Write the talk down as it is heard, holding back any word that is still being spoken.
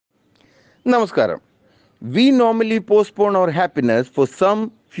Namaskaram. We normally postpone our happiness for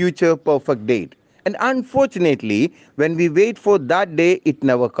some future perfect date. And unfortunately, when we wait for that day, it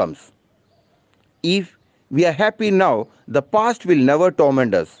never comes. If we are happy now, the past will never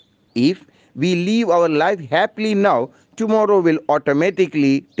torment us. If we live our life happily now, tomorrow will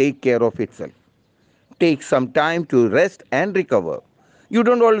automatically take care of itself. Take some time to rest and recover. You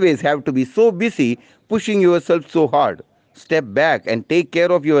don't always have to be so busy pushing yourself so hard. Step back and take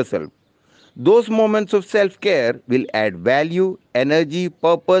care of yourself. Those moments of self care will add value, energy,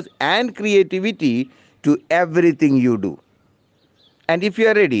 purpose, and creativity to everything you do. And if you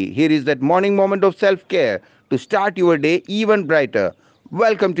are ready, here is that morning moment of self care to start your day even brighter.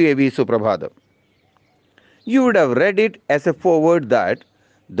 Welcome to Shubha Suprabhatham. You would have read it as a foreword that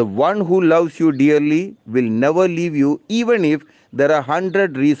the one who loves you dearly will never leave you even if there are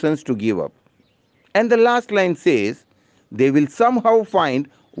 100 reasons to give up. And the last line says, they will somehow find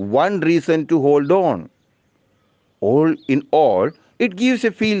one reason to hold on. All in all, it gives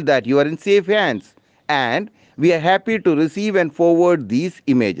a feel that you are in safe hands, and we are happy to receive and forward these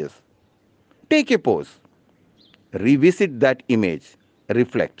images. Take a pause, revisit that image,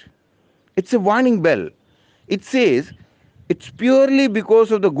 reflect. It's a warning bell. It says it's purely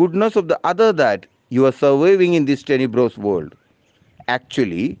because of the goodness of the other that you are surviving in this tenebrous world.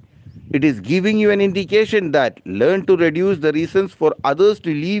 Actually, it is giving you an indication that learn to reduce the reasons for others to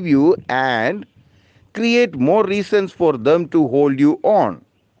leave you and create more reasons for them to hold you on.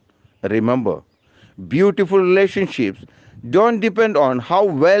 Remember, beautiful relationships don't depend on how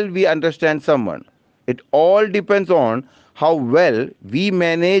well we understand someone. It all depends on how well we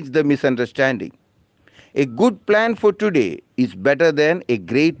manage the misunderstanding. A good plan for today is better than a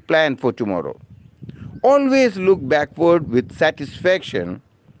great plan for tomorrow. Always look backward with satisfaction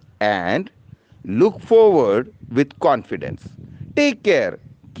and look forward with confidence. Take care,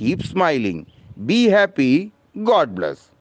 keep smiling, be happy, God bless.